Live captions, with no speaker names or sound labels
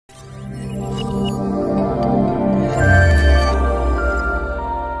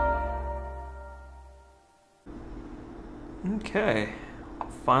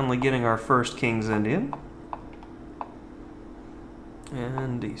finally getting our first King's Indian.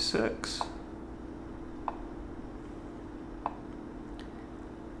 And d6.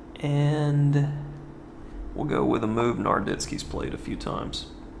 And we'll go with a move Narditsky's played a few times.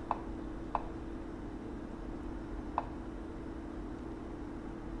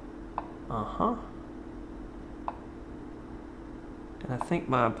 And I think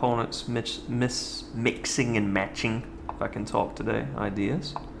my opponent's mixing and matching, if I can talk today,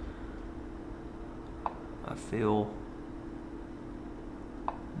 ideas. I feel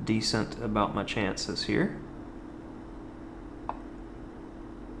decent about my chances here.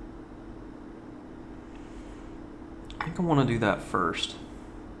 I think I want to do that first.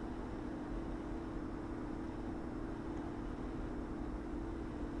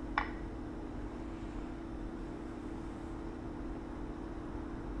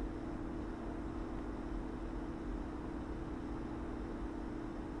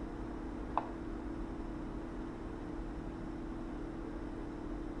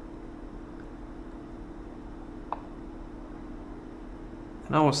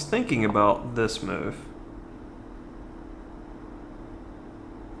 And I was thinking about this move.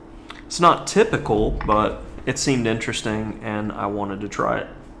 It's not typical, but it seemed interesting and I wanted to try it.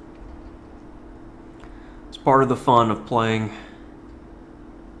 It's part of the fun of playing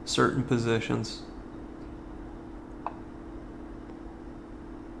certain positions.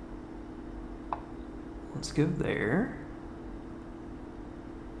 Let's go there.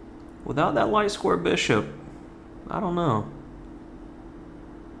 Without that light square bishop, I don't know.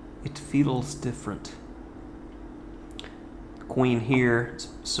 It feels different. Queen here,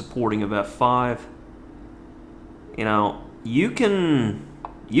 supporting of f5. You know, you can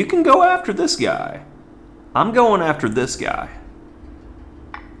go after this guy. I'm going after this guy.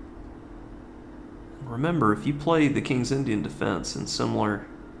 Remember, if you play the King's Indian Defense in similar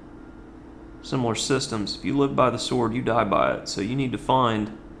systems, if you live by the sword, you die by it. So you need to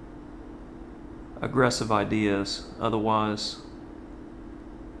find aggressive ideas. Otherwise,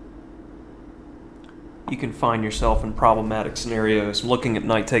 you can find yourself in problematic scenarios. I'm looking at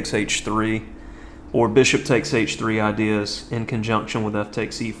knight takes h3 or bishop takes h3 ideas in conjunction with f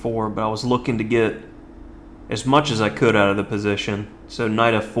takes e4, but I was looking to get as much as I could out of the position. So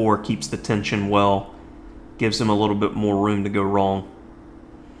knight f4 keeps the tension well, gives him a little bit more room to go wrong.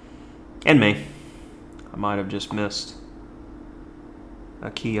 And me. I might have just missed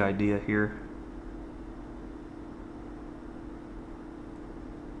a key idea here.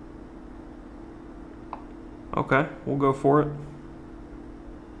 Okay, we'll go for it.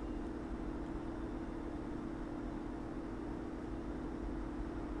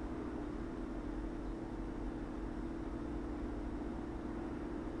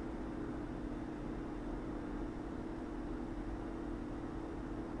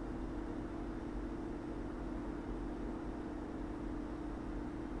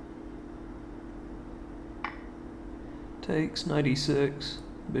 Takes, knight e6.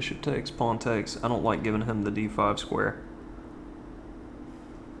 Bishop takes, pawn takes. I don't like giving him the d5 square.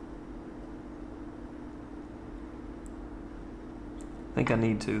 I think I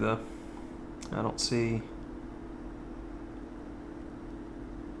need to, though. I don't see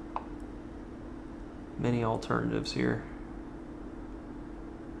many alternatives here.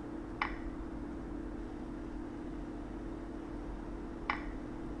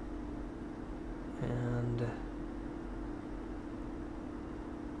 And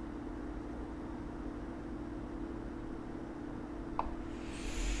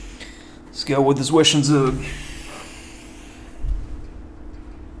let's go with this wish and zug.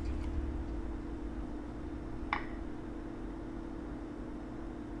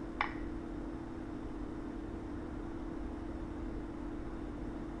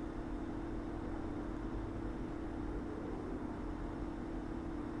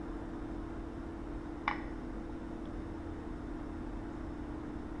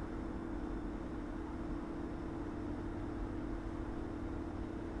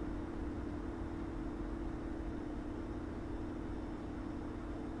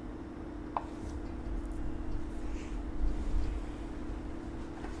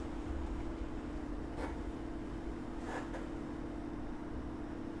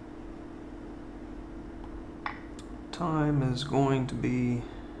 Time is going to be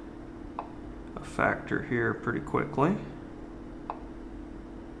a factor here pretty quickly.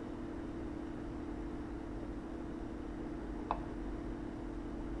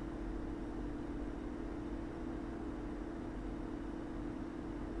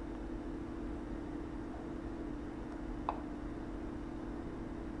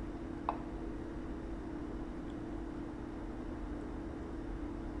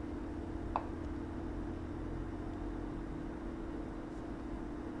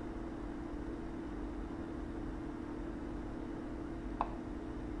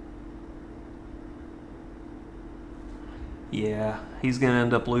 Yeah, he's going to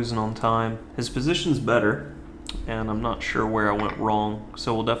end up losing on time. His position's better, and I'm not sure where I went wrong,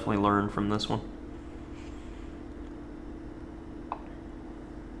 so we'll definitely learn from this one.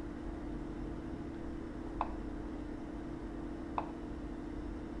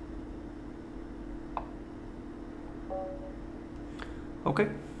 Okay.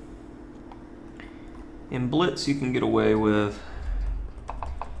 In Blitz, you can get away with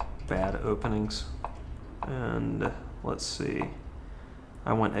bad openings. And let's see.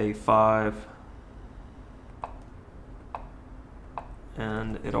 I went A5.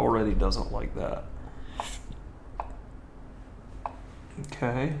 And it already doesn't like that.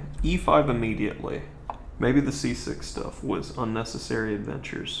 Okay. E5 immediately. Maybe the C6 stuff was unnecessary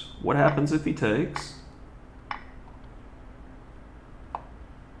adventures. What happens if he takes?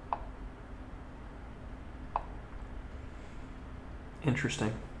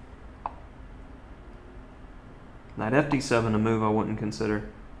 Interesting. Knight FD7, a move I wouldn't consider.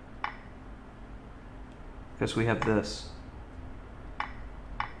 Because we have this.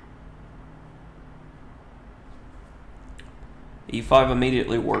 E5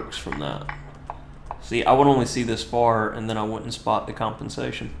 immediately works from that. See, I would only see this far, and then I wouldn't spot the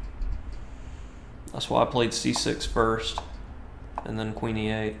compensation. That's why I played C6 first, and then Queen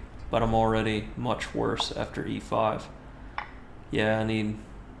E8. But I'm already much worse after E5. Yeah, I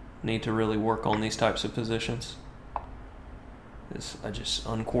need to really work on these types of positions. I just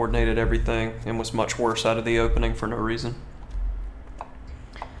uncoordinated everything and was much worse out of the opening for no reason.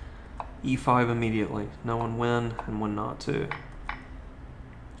 E5 immediately, knowing when and when not to.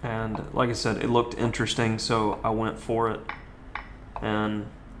 And like I said, it looked interesting, so I went for it. And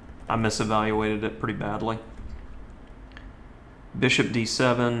I misevaluated it pretty badly. Bishop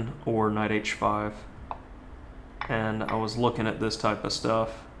D7 or Knight H5. And I was looking at this type of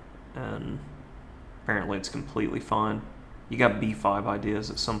stuff, and apparently it's completely fine. You got B5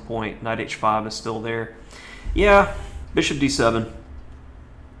 ideas at some point. Knight H5 is still there. Yeah, Bishop D7.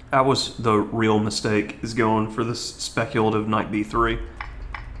 That was the real mistake, is going for this speculative Knight B3.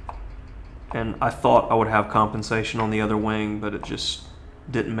 And I thought I would have compensation on the other wing, but it just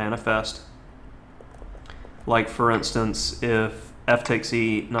didn't manifest. Like, for instance, if F takes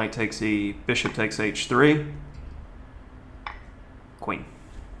E, Knight takes E, Bishop takes H3, Queen.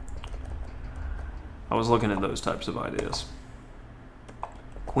 I was looking at those types of ideas.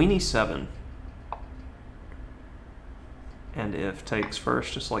 Queen E7. And if takes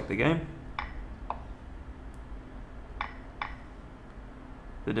first, just like the game.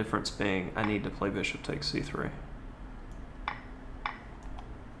 The difference being, I need to play Bishop takes C3.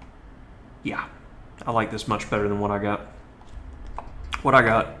 Yeah, I like this much better than what I got. What I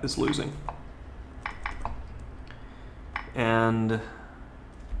got is losing. And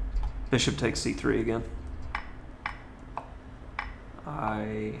Bishop takes C3 again.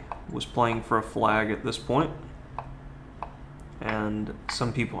 I was playing for a flag at this point, and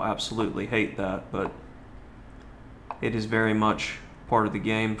some people absolutely hate that, but it is very much part of the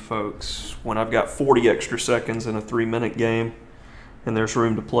game, folks. When I've got 40 extra seconds in a 3-minute game and there's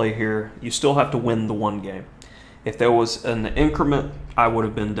room to play here, you still have to win the one game. If there was an increment, I would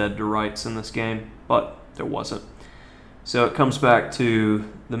have been dead to rights in this game, but there wasn't. So it comes back to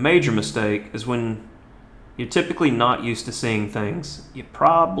the major mistake is when you're typically not used to seeing things, you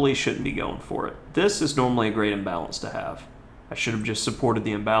probably shouldn't be going for it. This is normally a great imbalance to have. I should have just supported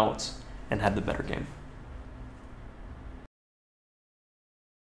the imbalance and had the better game.